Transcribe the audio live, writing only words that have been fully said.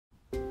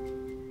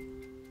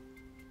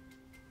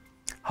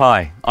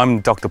Hi, I'm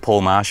Dr. Paul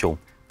Marshall,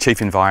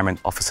 Chief Environment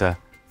Officer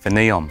for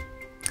NEOM.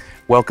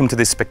 Welcome to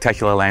this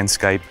spectacular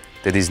landscape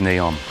that is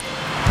NEOM.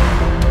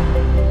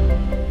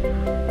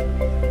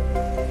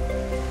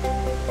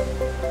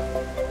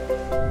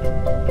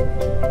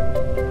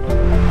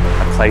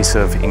 A place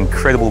of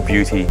incredible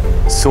beauty,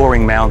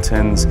 soaring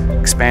mountains,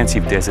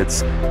 expansive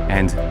deserts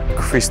and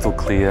crystal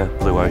clear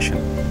blue ocean.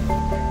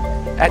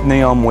 At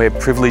NEOM we're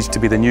privileged to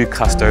be the new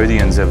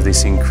custodians of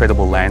this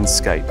incredible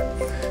landscape.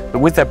 But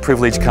with that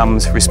privilege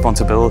comes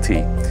responsibility,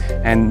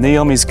 and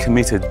NEOM is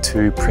committed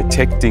to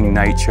protecting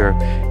nature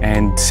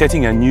and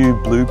setting a new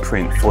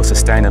blueprint for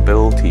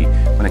sustainability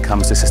when it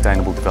comes to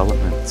sustainable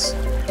developments.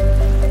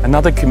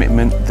 Another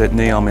commitment that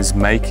NEOM is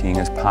making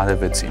as part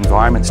of its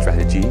environment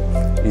strategy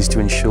is to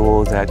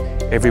ensure that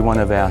every one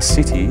of our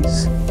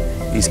cities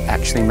is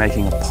actually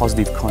making a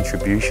positive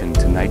contribution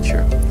to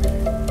nature.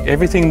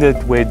 Everything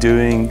that we're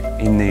doing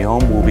in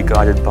NEOM will be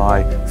guided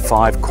by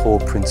 5 core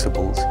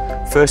principles.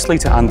 Firstly,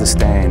 to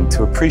understand,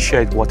 to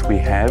appreciate what we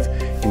have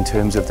in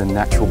terms of the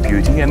natural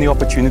beauty and the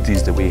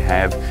opportunities that we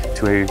have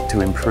to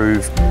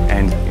improve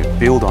and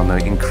build on the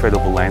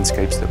incredible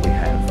landscapes that we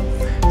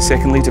have.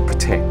 Secondly, to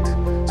protect.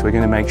 So we're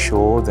going to make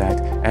sure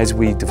that as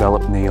we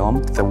develop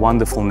NEOM, the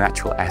wonderful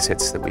natural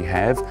assets that we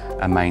have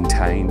are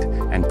maintained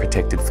and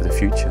protected for the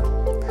future.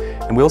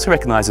 And we also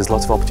recognise there's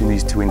lots of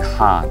opportunities to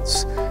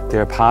enhance.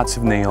 There are parts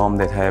of NEOM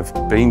that have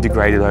been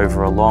degraded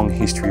over a long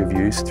history of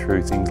use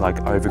through things like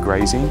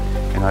overgrazing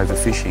and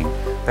overfishing.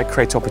 That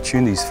creates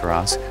opportunities for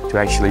us to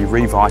actually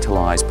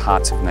revitalise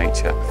parts of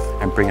nature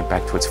and bring it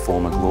back to its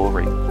former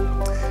glory.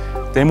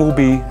 Then we'll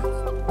be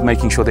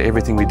making sure that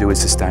everything we do is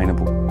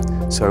sustainable.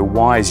 So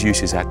wise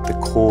use is at the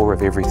core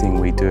of everything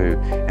we do,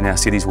 and our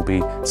cities will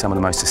be some of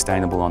the most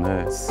sustainable on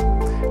earth.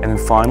 And then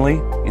finally,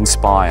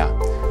 inspire.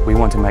 We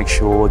want to make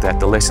sure that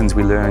the lessons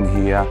we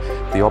learn here,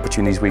 the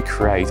opportunities we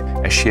create,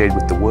 are shared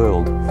with the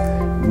world.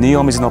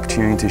 NEOM is an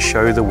opportunity to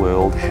show the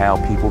world how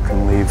people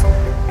can live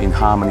in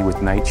harmony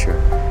with nature,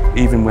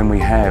 even when we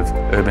have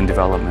urban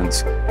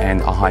developments and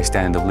a high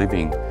standard of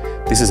living.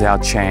 This is our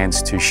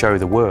chance to show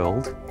the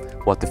world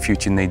what the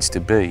future needs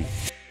to be.